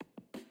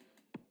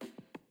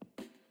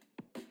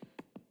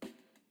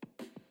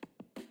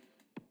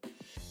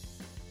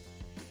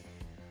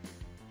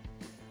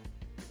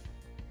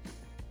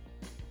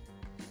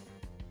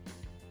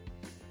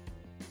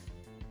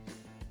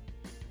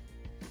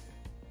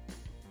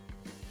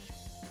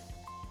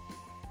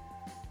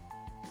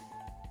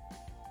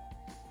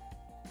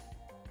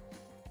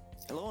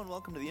Hello and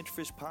welcome to the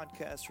Intrafish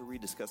Podcast, where we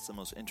discuss the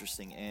most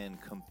interesting and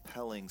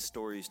compelling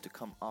stories to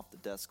come off the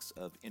desks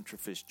of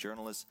Intrafish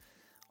journalists.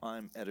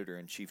 I'm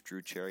Editor-in-Chief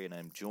Drew Cherry, and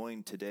I'm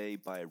joined today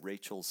by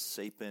Rachel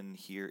Sapin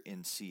here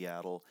in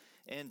Seattle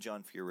and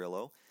John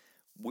Fiorillo.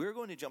 We're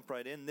going to jump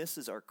right in. This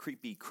is our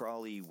creepy,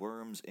 crawly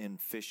worms in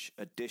fish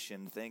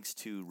edition, thanks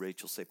to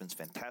Rachel Sapin's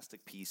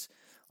fantastic piece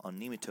on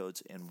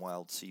nematodes and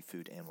wild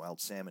seafood and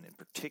wild salmon in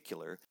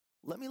particular.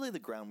 Let me lay the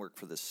groundwork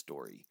for this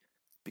story,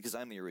 because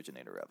I'm the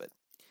originator of it.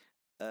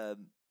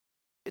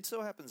 It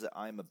so happens that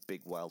I'm a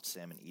big wild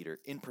salmon eater,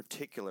 in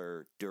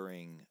particular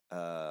during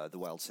the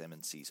wild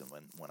salmon season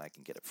when I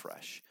can get it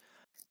fresh.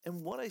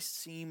 And what I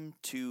seem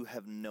to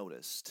have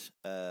noticed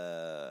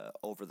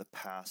over the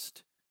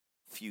past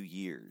few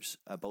years,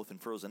 both in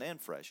frozen and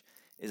fresh,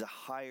 is a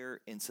higher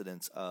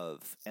incidence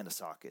of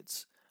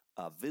anisakis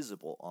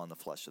visible on the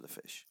flesh of the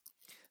fish.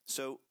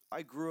 So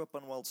I grew up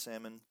on wild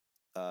salmon.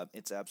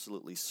 It's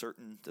absolutely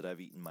certain that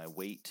I've eaten my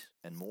weight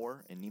and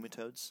more in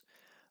nematodes.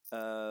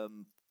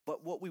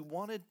 But what we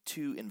wanted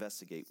to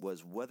investigate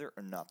was whether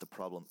or not the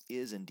problem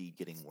is indeed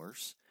getting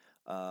worse,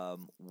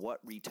 what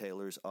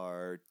retailers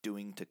are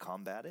doing to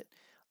combat it,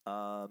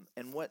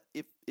 and what,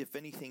 if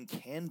anything,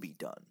 can be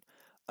done.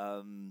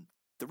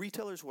 The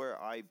retailers where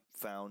I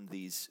found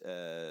the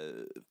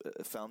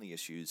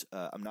issues,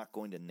 I'm not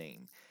going to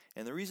name,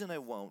 and the reason I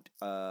won't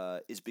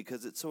is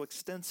because it's so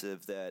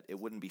extensive that it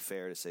wouldn't be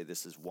fair to say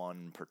this is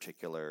one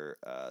particular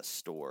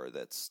store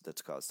that's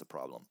caused the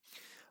problem.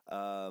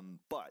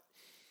 But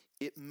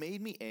it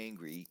made me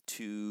angry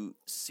to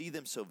see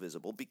them so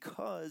visible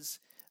because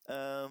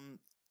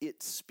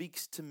it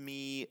speaks to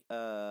me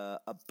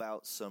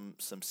about some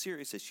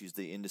serious issues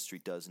the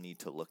industry does need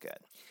to look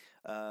at.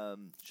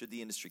 Should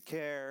the industry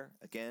care?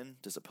 Again,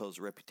 does it pose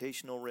a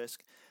reputational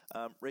risk?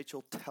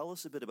 Rachel, tell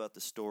us a bit about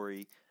the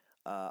story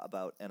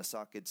about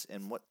anisakis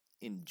and what,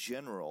 in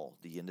general,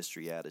 the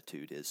industry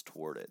attitude is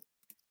toward it.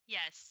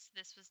 Yes,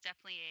 this was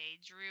definitely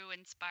a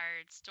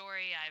Drew-inspired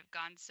story. I've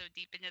gone so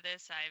deep into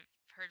this. I've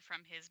heard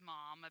from his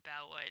mom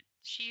about what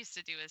she used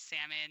to do with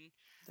salmon.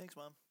 Thanks,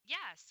 Mom.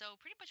 Yeah, so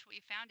pretty much what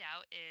we found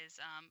out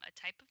is a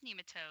type of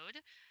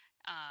nematode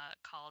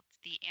called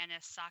the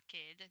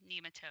anisakid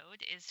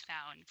nematode is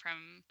found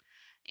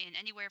in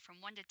anywhere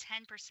from 1 to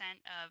 10%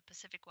 of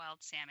Pacific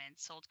wild salmon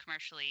sold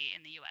commercially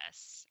in the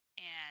U.S.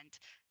 And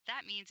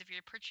that means if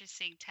you're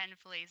purchasing 10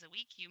 fillets a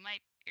week, you're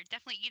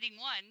definitely eating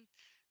one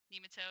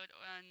nematode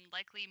and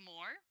likely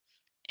more.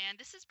 And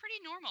this is pretty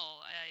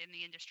normal in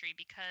the industry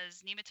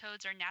because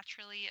nematodes are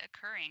naturally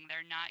occurring.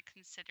 They're not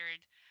considered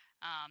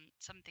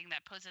something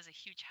that poses a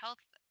huge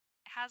health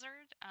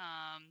hazard.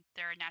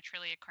 They're a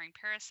naturally occurring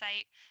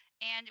parasite.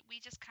 And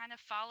we just kind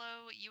of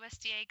follow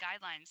USDA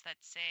guidelines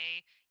that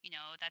say,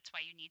 that's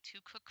why you need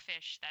to cook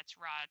fish that's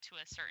raw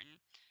to a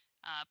certain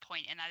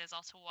point. And that is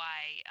also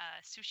why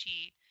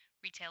sushi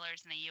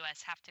retailers in the U.S.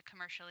 have to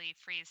commercially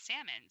freeze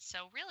salmon.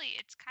 So really,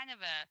 it's kind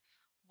of a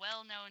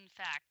well-known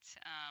fact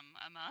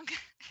among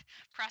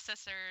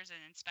processors and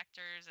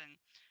inspectors and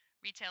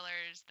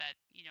retailers that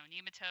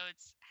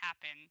nematodes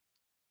happen,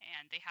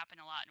 and they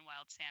happen a lot in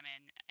wild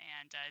salmon,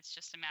 and it's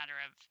just a matter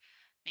of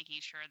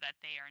making sure that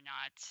they are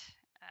not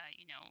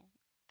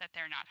that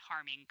they're not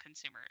harming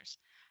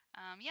consumers.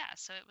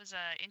 So it was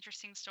an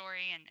interesting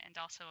story and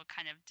also a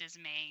kind of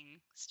dismaying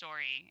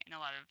story in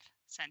a lot of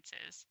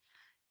senses.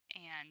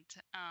 And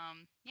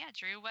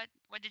Drew,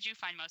 what did you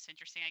find most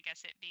interesting? I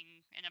guess it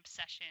being an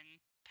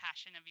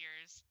passion of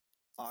yours.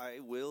 I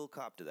will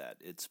cop to that.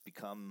 It's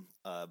become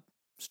a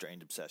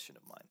strange obsession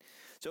of mine.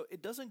 So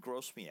it doesn't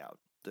gross me out.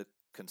 The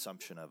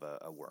consumption of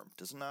a worm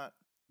does not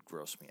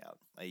gross me out.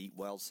 I eat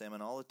wild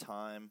salmon all the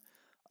time.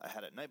 I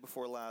had it night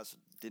before last,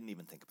 didn't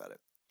even think about it.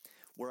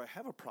 Where I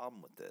have a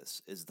problem with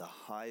this is the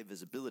high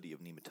visibility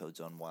of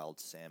nematodes on wild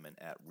salmon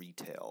at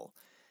retail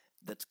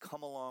that's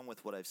come along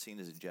with what I've seen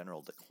as a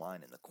general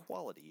decline in the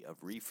quality of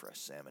refresh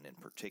salmon in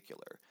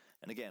particular.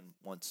 And again,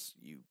 once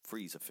you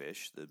freeze a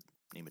fish, the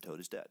nematode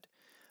is dead.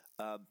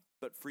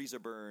 But freezer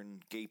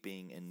burn,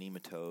 gaping, and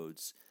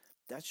nematodes,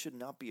 that should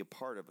not be a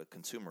part of a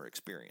consumer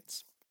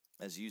experience.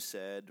 As you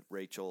said,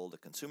 Rachel, the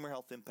consumer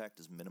health impact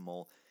is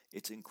minimal.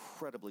 It's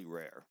incredibly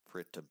rare for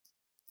it to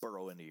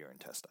burrow into your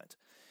intestines.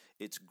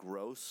 It's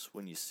gross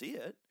when you see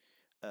it,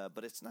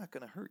 but it's not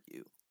going to hurt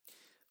you.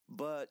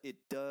 But it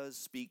does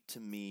speak to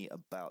me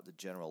about the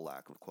general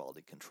lack of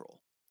quality control.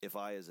 If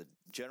I, as a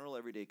general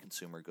everyday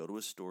consumer, go to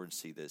a store and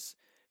see this,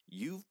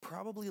 you've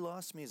probably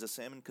lost me as a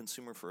salmon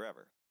consumer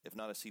forever, if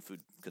not a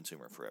seafood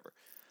consumer forever.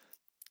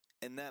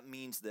 And that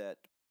means that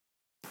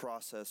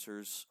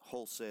processors,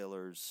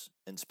 wholesalers,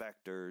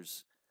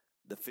 inspectors,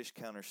 the fish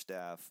counter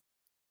staff,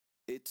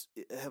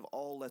 have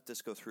all let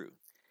this go through.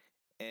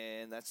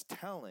 And that's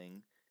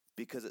telling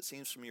because it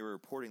seems from your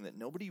reporting that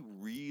nobody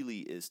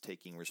really is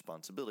taking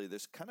responsibility.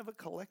 There's kind of a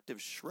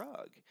collective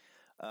shrug.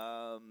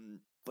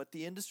 But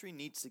the industry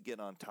needs to get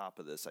on top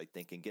of this, I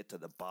think, and get to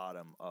the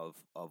bottom of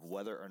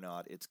whether or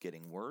not it's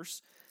getting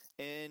worse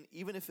And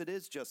even if it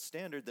is just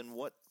standard, then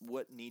what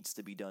needs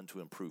to be done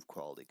to improve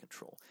quality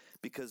control?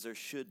 Because there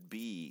should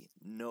be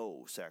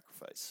no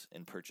sacrifice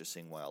in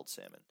purchasing wild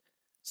salmon,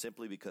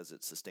 simply because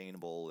it's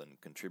sustainable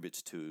and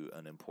contributes to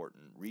an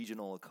important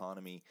regional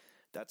economy.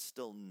 That's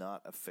still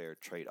not a fair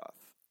trade-off.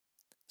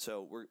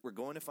 So we're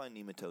going to find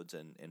nematodes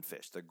in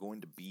fish. They're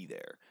going to be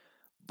there,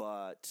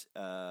 but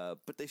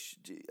they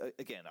should,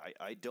 again.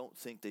 I don't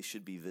think they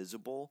should be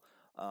visible.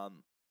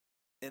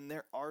 And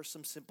there are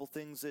some simple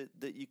things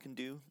that you can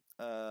do.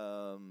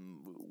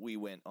 We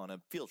went on a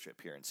field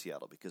trip here in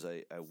Seattle because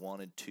I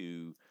wanted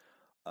to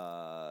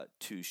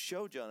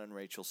show John and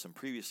Rachel some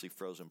previously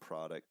frozen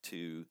product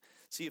to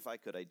see if I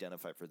could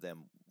identify for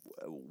them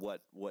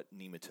what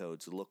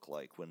nematodes look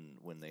like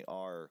when they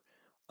are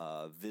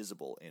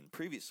visible in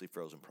previously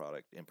frozen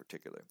product in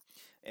particular.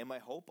 And my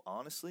hope,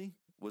 honestly,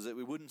 was that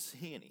we wouldn't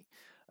see any,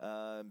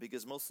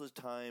 because most of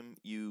the time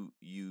you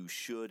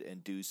should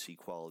and do see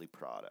quality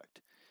product.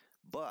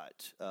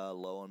 But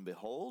lo and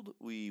behold,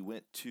 we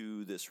went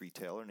to this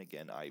retailer, and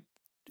again,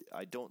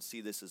 I don't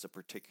see this as a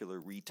particular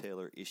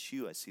retailer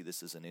issue. I see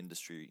this as an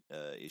industry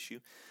issue.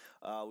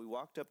 We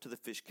walked up to the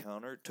fish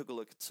counter, took a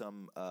look at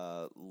some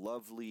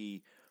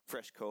lovely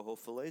fresh coho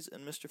fillets,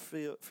 and Mr.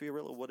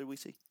 Fiorillo, what did we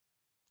see?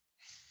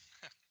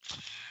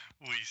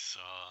 We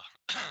saw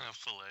a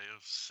fillet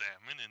of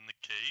salmon in the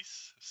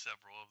case,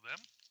 several of them,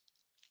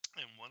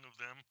 and one of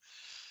them,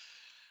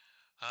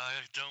 I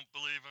don't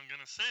believe I'm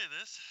going to say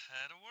this,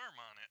 had a worm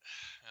on it.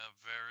 A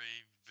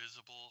very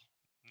visible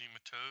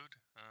nematode.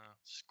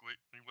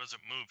 He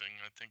wasn't moving.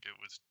 I think it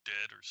was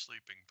dead or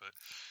sleeping, but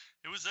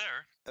it was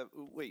there.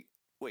 Wait.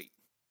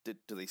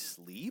 Do they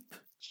sleep?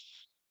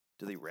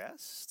 Do they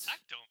rest?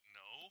 I don't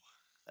know.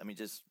 I mean,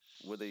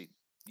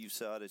 you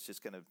saw it as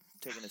just kind of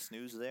taking a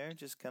snooze there?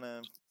 Just kind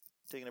of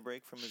taking a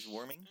break from his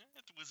worming?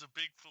 It was a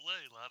big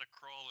fillet, a lot of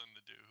crawling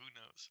to do. Who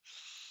knows?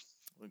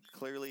 Well,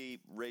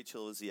 clearly,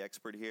 Rachel is the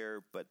expert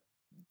here, but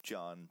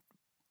John,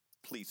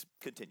 please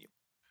continue.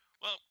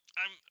 Well,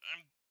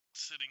 I'm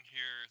sitting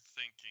here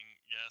thinking,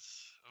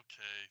 yes,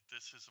 okay,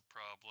 this is a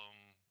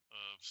problem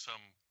of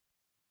some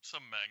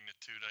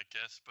magnitude, I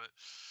guess, but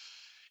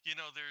there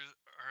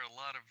are a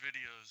lot of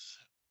videos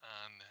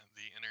on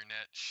the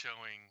internet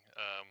showing,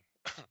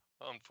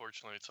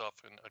 unfortunately, it's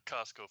often a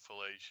Costco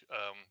fillet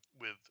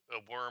with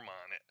a worm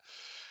on it.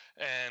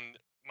 And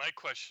my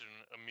question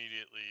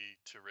immediately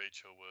to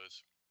Rachel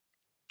was,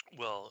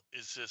 well,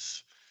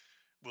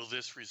 will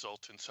this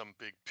result in some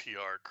big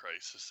PR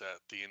crisis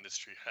that the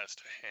industry has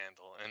to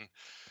handle? And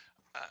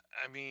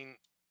I mean,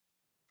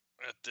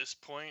 at this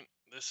point,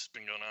 this has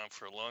been going on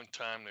for a long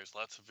time. There's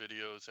lots of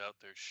videos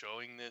out there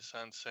showing this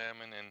on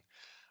salmon, and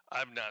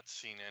I've not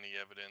seen any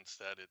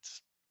evidence that it's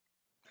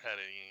had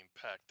any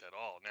impact at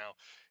all. Now,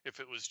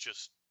 if it was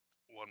just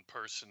one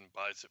person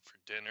buys it for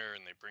dinner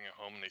and they bring it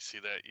home and they see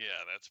that,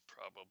 yeah, that's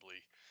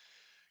probably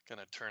going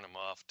to turn them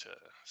off to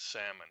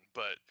salmon.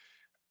 But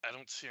I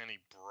don't see any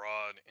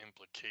broad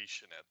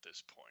implication at this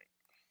point.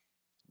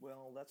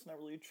 Well, that's not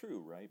really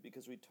true, right?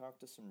 Because we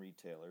talked to some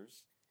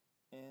retailers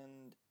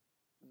and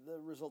the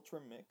results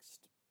were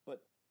mixed, but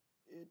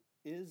it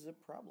is a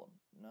problem.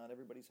 Not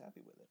everybody's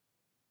happy with it.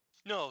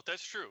 No,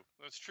 that's true.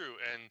 That's true.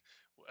 And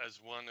as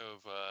one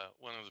of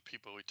the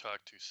people we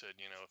talked to said,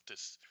 if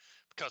this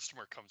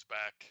customer comes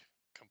back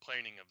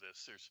complaining of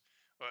this, there's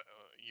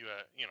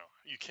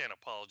you can't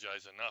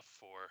apologize enough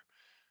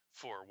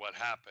for what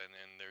happened,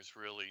 and there's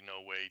really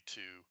no way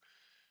to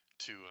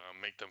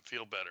make them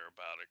feel better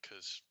about it,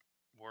 because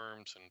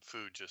worms and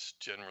food just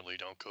generally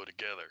don't go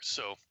together.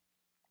 So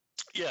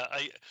yeah,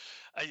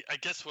 I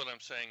guess what I'm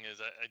saying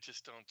is I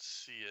just don't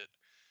see it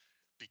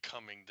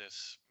becoming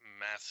this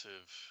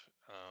massive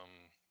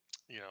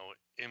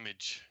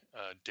image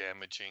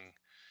damaging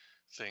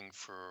thing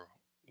for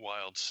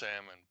wild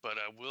salmon. But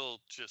I will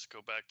just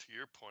go back to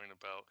your point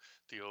about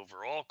the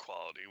overall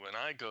quality. When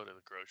I go to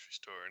the grocery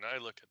store and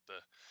I look at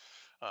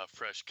the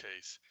fresh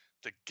case,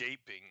 the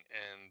gaping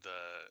and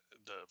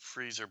the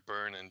freezer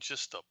burn and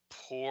just the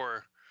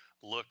poor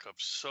look of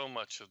so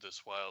much of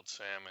this wild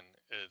salmon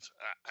is,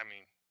 I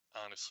mean,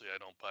 honestly, I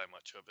don't buy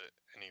much of it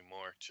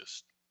anymore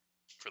just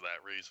for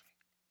that reason.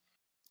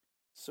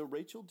 So,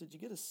 Rachel, did you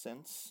get a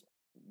sense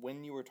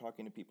when you were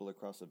talking to people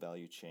across the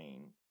value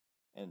chain,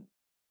 and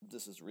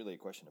this is really a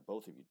question to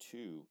both of you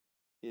too,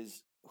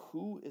 is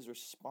who is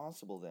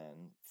responsible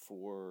then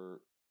for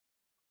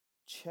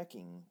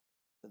checking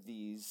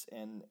these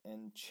and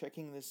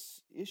checking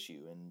this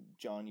issue? And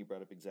John, you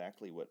brought up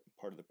exactly what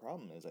part of the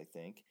problem is, I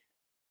think,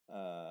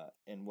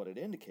 and what it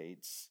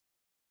indicates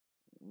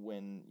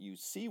when you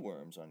see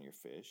worms on your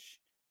fish.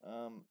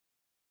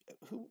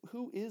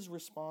 Who is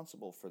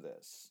responsible for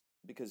this?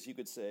 Because you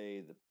could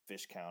say the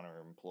fish counter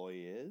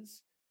employee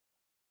is.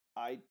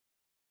 I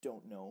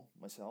don't know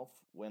myself.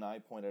 When I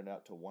pointed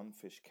out to one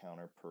fish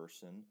counter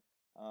person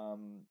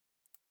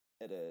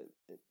at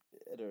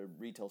a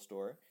retail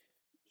store,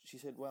 she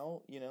said,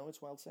 "Well,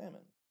 it's wild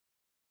salmon."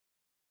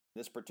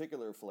 This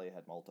particular fillet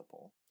had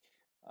multiple.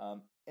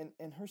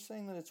 And her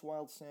saying that it's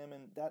wild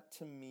salmon, that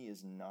to me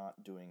is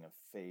not doing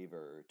a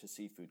favor to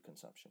seafood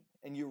consumption.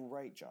 And you're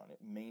right, John, it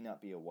may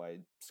not be a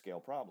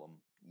wide-scale problem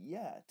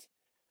yet.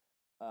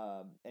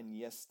 And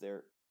yes,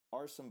 there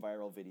are some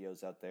viral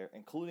videos out there,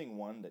 including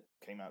one that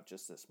came out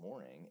just this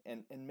morning,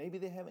 and maybe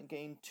they haven't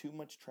gained too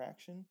much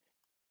traction.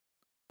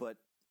 But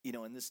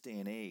in this day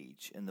and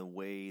age, in the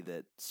way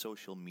that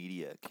social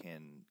media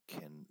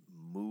can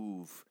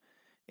move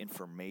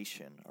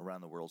information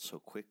around the world so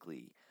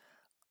quickly,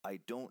 I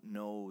don't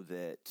know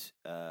that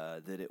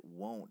that it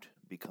won't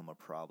become a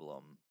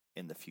problem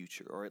in the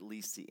future, or at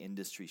least the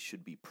industry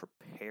should be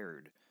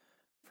prepared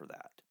for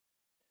that.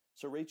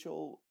 So,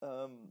 Rachel,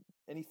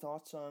 any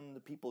thoughts on the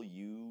people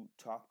you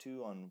talk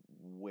to on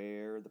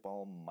where the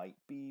ball might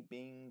be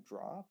being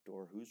dropped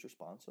or who's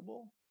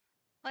responsible?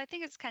 Well, I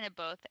think it's kind of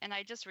both. And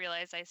I just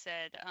realized I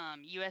said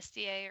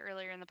USDA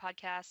earlier in the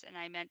podcast, and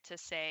I meant to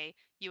say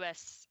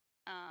U.S.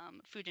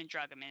 Food and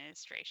Drug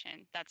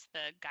Administration. That's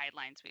the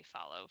guidelines we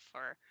follow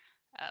for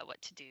what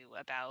to do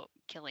about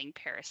killing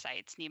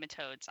parasites,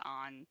 nematodes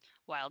on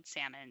wild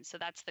salmon. So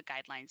that's the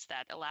guidelines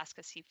that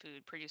Alaska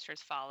seafood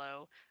producers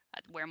follow,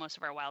 where most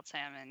of our wild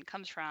salmon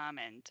comes from,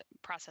 and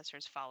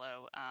processors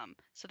follow.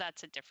 So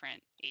that's a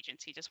different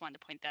agency. Just wanted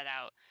to point that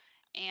out.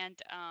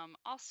 And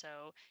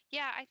also,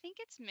 yeah, I think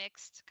it's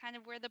mixed kind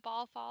of where the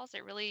ball falls.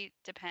 It really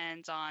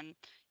depends on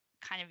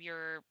kind of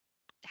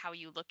how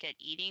you look at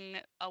eating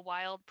a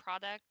wild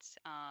product.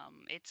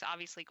 It's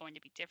obviously going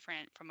to be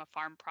different from a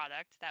farm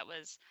product. That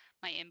was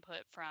my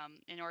input from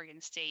an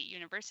Oregon State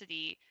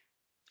University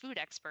food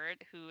expert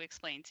who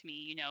explained to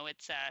me,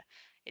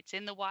 it's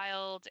in the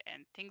wild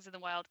and things in the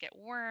wild get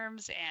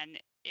worms, and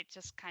it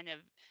just kind of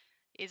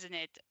isn't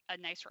it a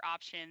nicer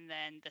option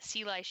than the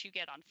sea lice you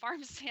get on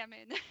farm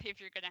salmon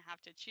if you're going to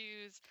have to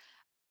choose?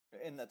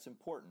 And that's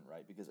important,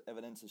 right? Because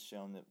evidence has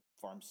shown that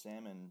farm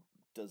salmon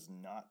does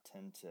not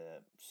tend to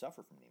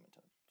suffer from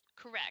nematodes.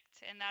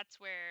 Correct. And that's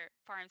where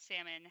farm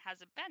salmon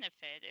has a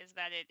benefit, is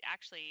that it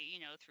actually,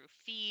 through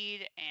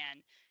feed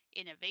and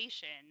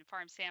innovation,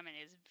 farm salmon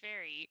is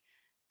very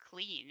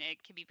clean.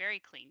 It can be very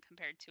clean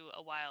compared to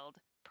a wild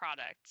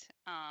product.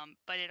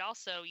 But it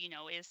also,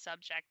 is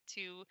subject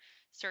to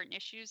certain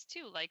issues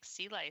too, like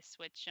sea lice,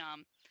 which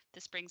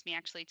this brings me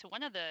actually to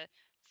one of the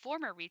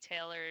former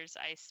retailers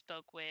I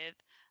spoke with,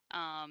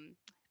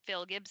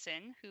 Phil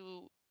Gibson,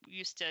 who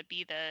used to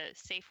be the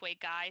Safeway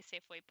guy,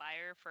 Safeway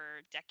buyer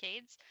for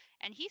decades.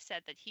 And he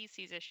said that he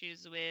sees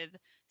issues with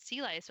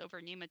sea lice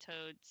over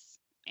nematodes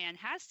and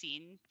has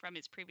seen from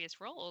his previous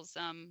roles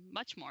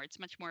much more. It's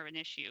much more of an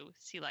issue,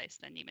 sea lice,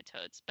 than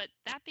nematodes. But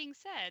that being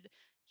said,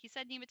 he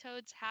said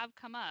nematodes have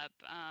come up,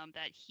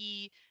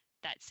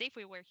 that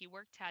Safeway where he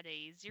worked had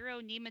a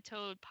zero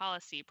nematode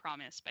policy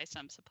promised by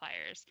some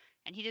suppliers.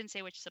 And he didn't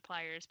say which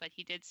suppliers, but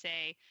he did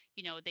say,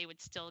 they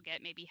would still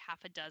get maybe half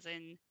a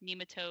dozen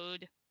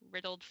nematode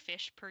riddled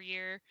fish per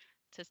year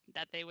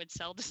that they would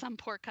sell to some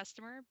poor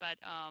customer. But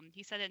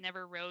he said it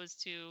never rose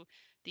to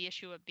the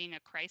issue of being a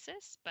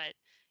crisis. But,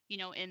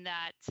 in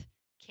that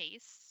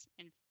case,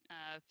 in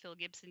Phil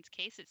Gibson's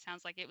case, it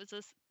sounds like it was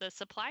the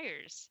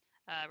supplier's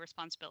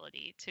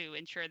responsibility to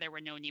ensure there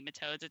were no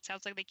nematodes. It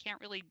sounds like they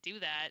can't really do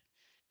that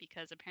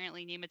because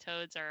apparently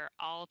nematodes are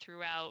all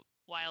throughout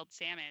wild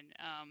salmon.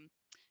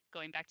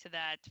 Going back to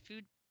that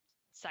food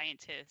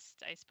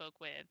scientist I spoke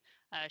with,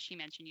 she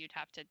mentioned you'd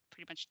have to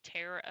pretty much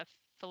tear a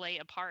fillet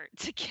apart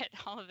to get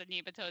all of the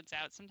nematodes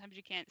out. Sometimes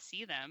you can't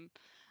see them.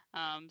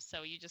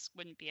 So you just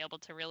wouldn't be able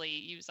to really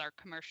use our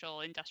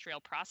commercial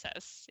industrial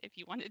process if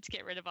you wanted to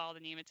get rid of all the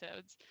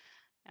nematodes,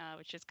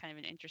 which is kind of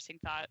an interesting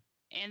thought.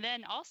 And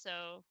then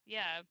also,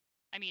 yeah,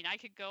 I mean, I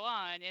could go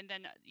on. And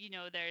then,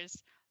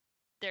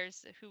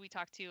 there's who we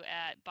talked to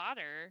at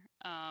Botter,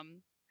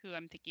 who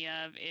I'm thinking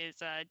of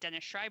is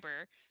Dennis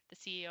Schreiber, the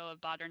CEO of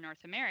Botter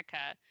North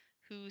America,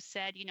 who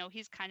said,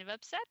 he's kind of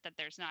upset that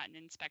there's not an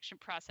inspection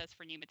process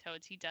for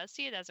nematodes. He does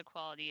see it as a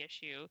quality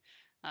issue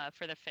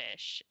for the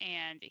fish.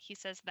 And he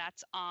says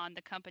that's on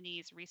the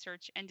company's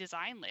research and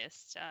design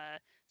list,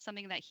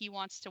 something that he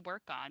wants to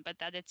work on, but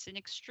that it's an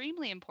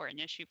extremely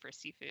important issue for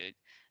seafood.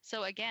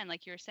 So again,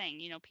 like you're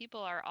saying,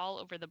 people are all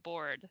over the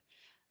board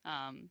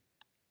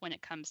when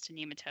it comes to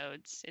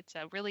nematodes. It's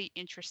a really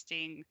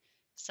interesting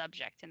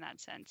subject in that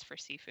sense for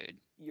seafood.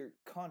 Your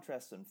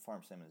contrast in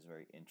farm salmon is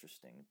very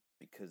interesting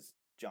because,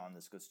 John,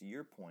 this goes to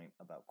your point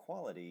about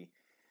quality.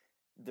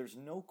 There's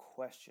no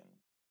question,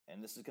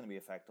 and this is going to be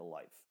a fact of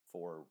life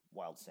for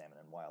wild salmon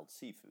and wild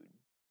seafood,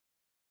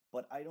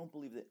 but I don't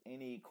believe that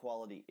any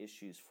quality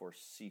issues for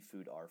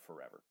seafood are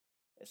forever,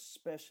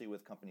 especially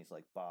with companies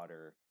like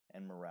Botter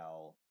and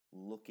Morrell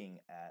looking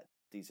at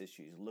these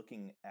issues,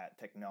 looking at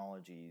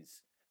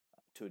technologies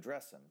to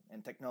address them.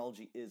 And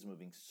technology is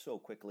moving so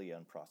quickly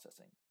on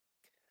processing.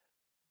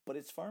 But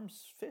it's farm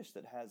fish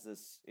that has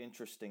this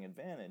interesting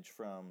advantage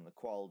from the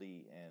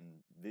quality and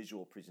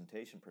visual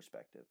presentation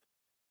perspective,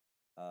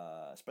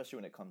 especially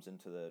when it comes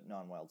into the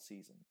non-wild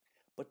season.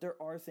 But there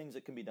are things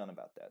that can be done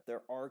about that.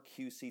 There are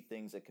QC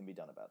things that can be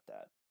done about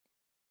that.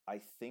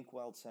 I think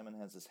wild salmon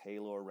has this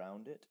halo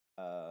around it,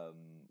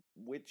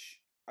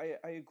 which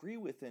I agree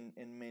with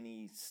in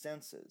many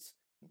senses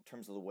in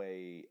terms of the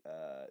way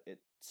it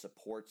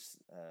supports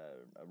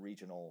a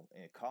regional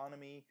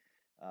economy,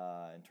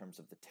 in terms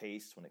of the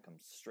taste when it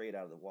comes straight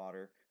out of the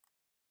water.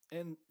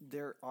 And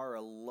there are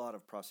a lot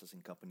of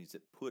processing companies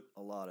that put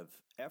a lot of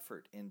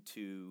effort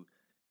into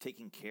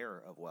taking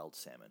care of wild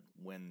salmon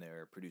when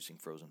they're producing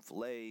frozen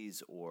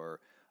fillets or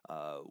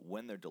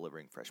when they're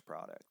delivering fresh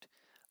product.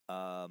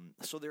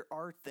 So there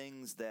are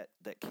things that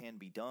can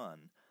be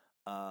done.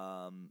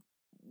 Um,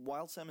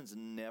 Wild salmon's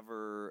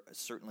never,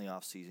 certainly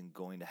off season,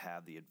 going to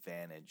have the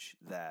advantage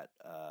that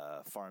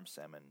farm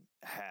salmon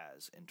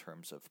has in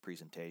terms of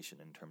presentation,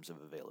 in terms of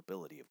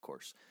availability, of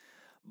course.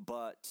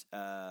 But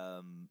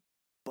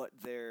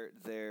there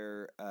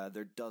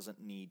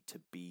doesn't need to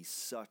be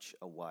such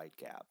a wide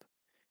gap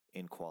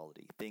in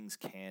quality. Things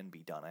can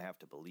be done. I have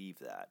to believe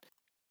that.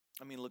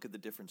 I mean, look at the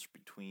difference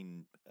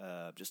between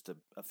just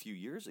a few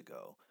years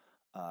ago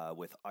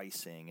with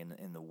icing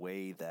and the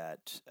way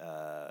that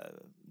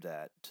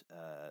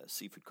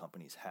seafood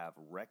companies have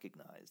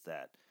recognized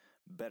that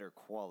better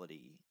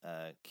quality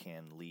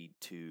can lead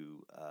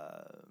to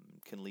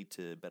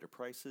better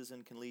prices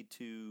and can lead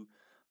to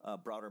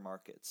broader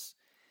markets.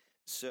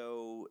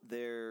 So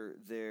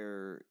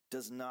there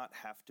does not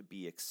have to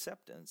be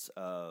acceptance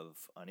of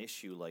an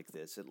issue like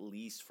this, at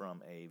least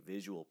from a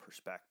visual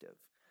perspective.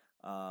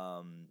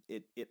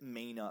 It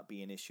may not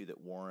be an issue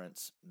that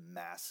warrants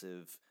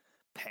massive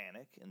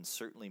panic, and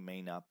certainly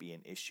may not be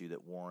an issue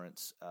that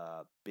warrants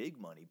big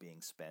money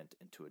being spent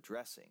into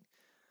addressing.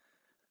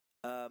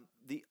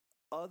 The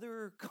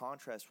other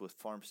contrast with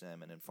farm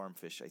salmon and farm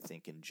fish, I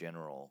think, in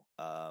general,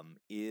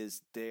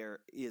 is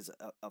there is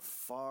a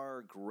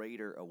far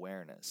greater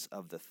awareness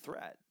of the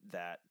threat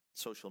that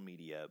social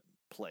media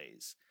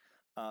plays.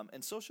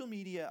 And social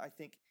media, I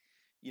think,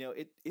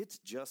 it's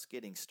just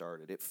getting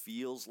started. It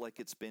feels like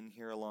it's been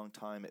here a long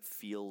time. It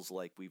feels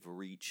like we've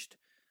reached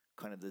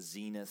kind of the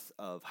zenith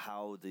of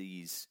how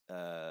these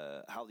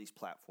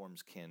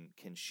platforms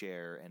can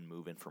share and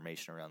move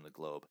information around the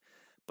globe.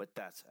 But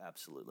that's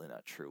absolutely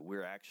not true.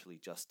 We're actually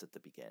just at the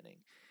beginning.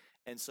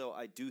 And so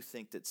I do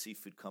think that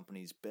seafood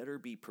companies better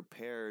be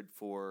prepared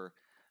for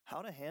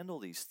how to handle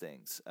these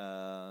things,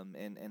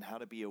 and how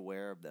to be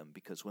aware of them,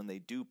 because when they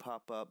do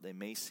pop up, they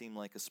may seem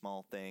like a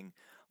small thing.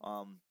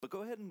 But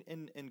go ahead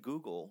and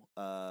Google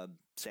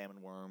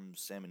salmon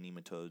worms, salmon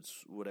nematodes,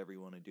 whatever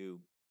you want to do,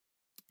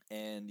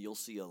 and you'll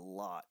see a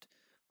lot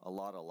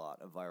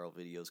of viral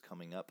videos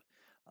coming up.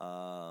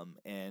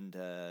 And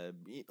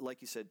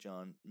like you said,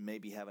 John,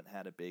 maybe haven't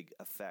had a big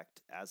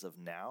effect as of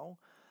now,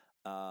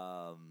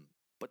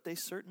 but they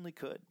certainly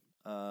could.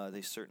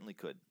 They certainly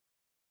could.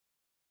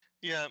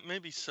 Yeah,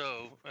 maybe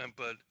so.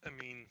 But I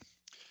mean,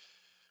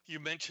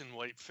 you mentioned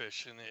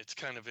whitefish, and it's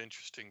kind of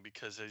interesting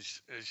because,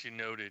 as you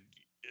noted,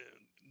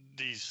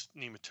 these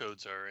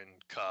nematodes are in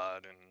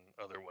cod and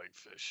other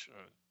whitefish,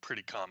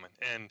 pretty common.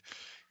 And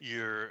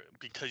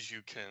because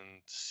you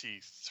can see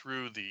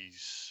through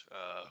these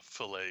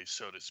fillets,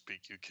 so to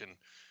speak, you can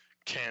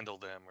candle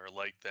them or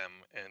light them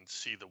and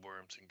see the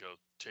worms and go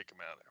take them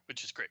out of there,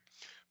 which is great.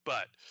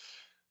 But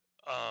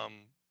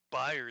um,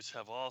 buyers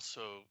have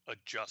also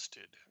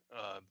adjusted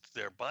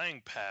their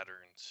buying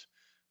patterns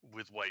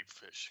with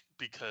whitefish,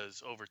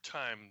 because over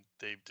time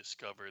they've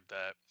discovered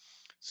that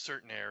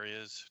certain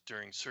areas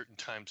during certain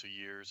times of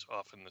years,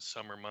 often the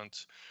summer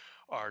months,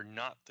 are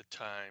not the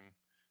time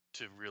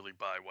to really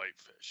buy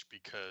whitefish,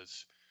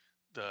 because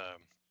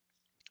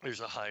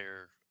there's a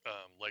higher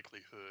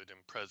likelihood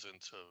and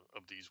presence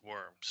of these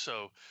worms.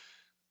 So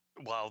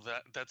while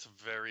that's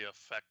very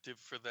effective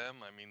for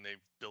them, I mean,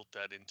 they've built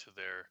that into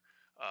their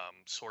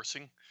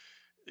sourcing.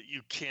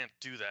 You can't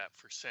do that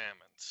for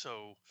salmon.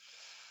 So,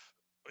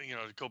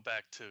 to go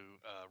back to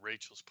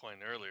Rachel's point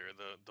earlier,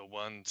 the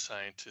one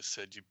scientist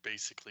said you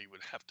basically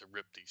would have to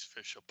rip these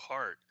fish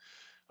apart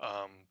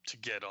to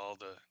get all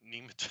the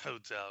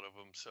nematodes out of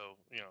them. So,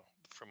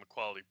 from a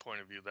quality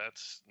point of view,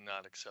 that's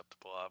not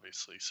acceptable,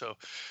 obviously. So,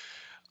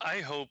 I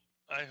hope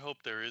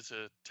there is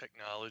a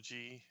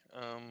technology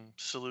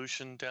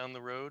solution down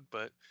the road,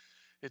 but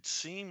it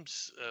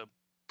seems a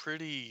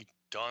pretty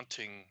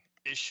daunting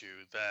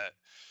issue that,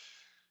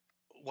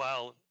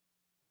 while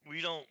we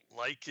don't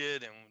like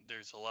it and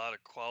there's a lot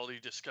of quality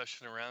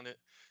discussion around it,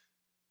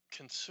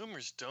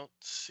 consumers don't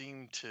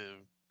seem to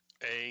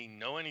A,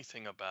 know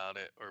anything about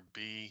it, or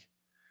B,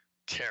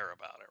 care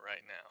about it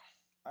right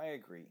now. I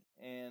agree.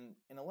 And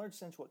in a large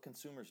sense, what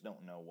consumers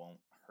don't know won't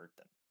hurt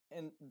them.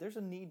 And there's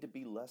a need to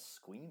be less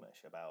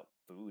squeamish about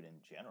food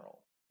in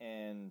general.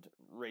 And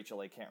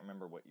Rachel, I can't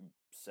remember what you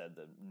said,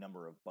 the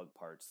number of bug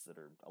parts that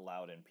are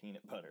allowed in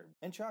peanut butter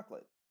and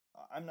chocolate.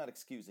 I'm not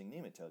excusing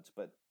nematodes,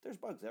 but there's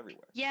bugs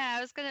everywhere. Yeah,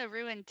 I was going to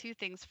ruin two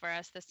things for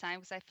us this time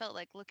because I felt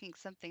like looking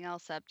something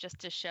else up just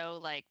to show,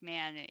 like,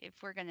 man, if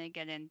we're going to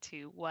get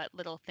into what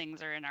little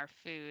things are in our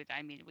food,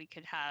 I mean, we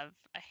could have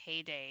a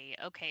heyday.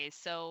 Okay,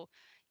 so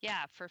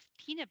yeah, for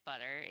peanut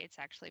butter, it's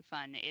actually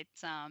fun.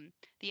 It's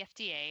the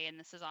FDA, and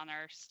this is on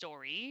our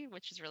story,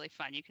 which is really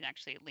fun. You can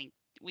actually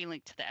we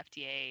link to the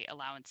FDA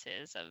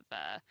allowances of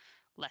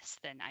less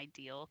than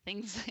ideal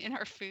things in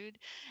our food,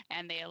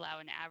 and they allow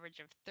an average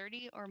of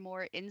 30 or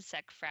more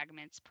insect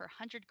fragments per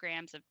 100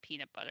 grams of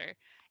peanut butter.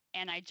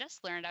 And I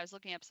just learned, I was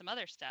looking up some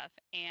other stuff,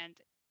 and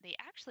they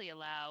actually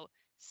allow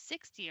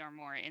 60 or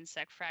more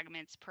insect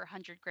fragments per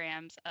 100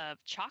 grams of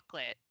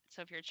chocolate.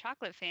 So if you're a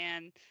chocolate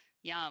fan,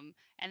 yum.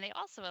 And they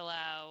also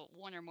allow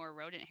one or more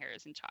rodent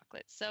hairs in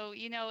chocolate. So,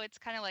 it's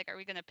kind of like, are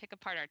we going to pick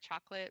apart our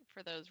chocolate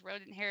for those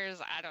rodent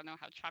hairs? I don't know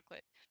how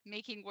chocolate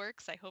making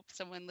works. I hope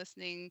someone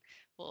listening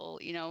will,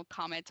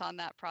 comment on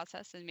that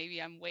process, and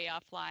maybe I'm way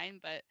offline,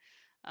 but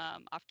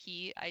off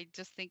key. I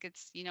just think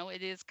it's,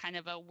 it is kind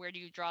of a where do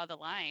you draw the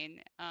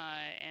line?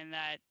 And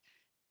that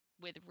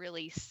with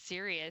really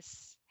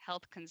serious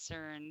health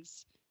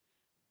concerns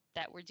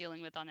that we're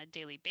dealing with on a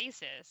daily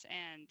basis,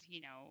 and,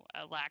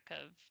 a lack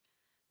of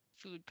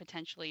food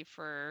potentially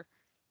for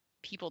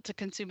people to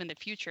consume in the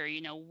future,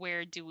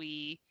 where do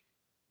we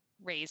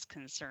raise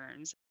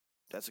concerns?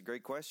 That's a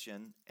great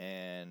question,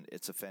 and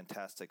it's a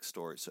fantastic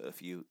story. So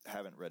if you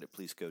haven't read it,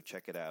 please go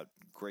check it out.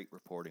 Great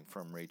reporting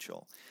from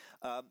Rachel.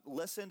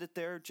 Let's end it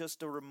there.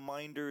 Just a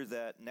reminder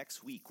that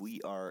next week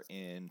we are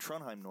in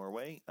Trondheim,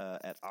 Norway,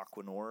 at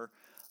Aquanor.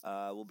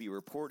 We'll be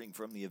reporting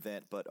from the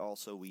event, but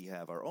also we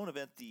have our own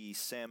event, the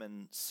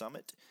Salmon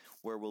Summit,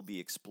 where we'll be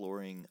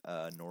exploring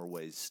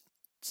Norway's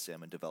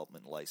salmon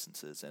development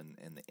licenses and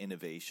the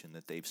innovation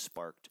that they've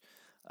sparked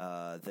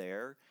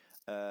there.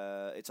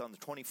 It's on the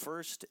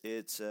 21st.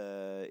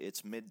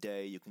 It's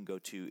midday. You can go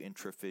to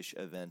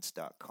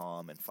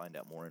intrafishevents.com and find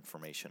out more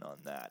information on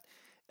that.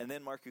 And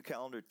then mark your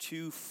calendar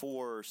too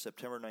for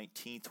September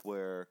 19th,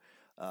 where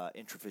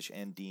Intrafish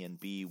and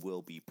DNB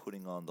will be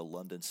putting on the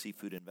London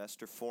Seafood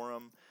Investor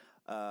Forum.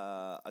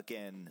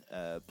 Again,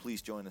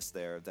 please join us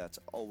there. That's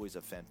always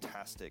a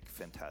fantastic,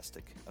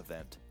 fantastic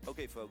event.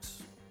 Okay,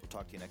 folks, we'll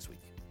talk to you next week.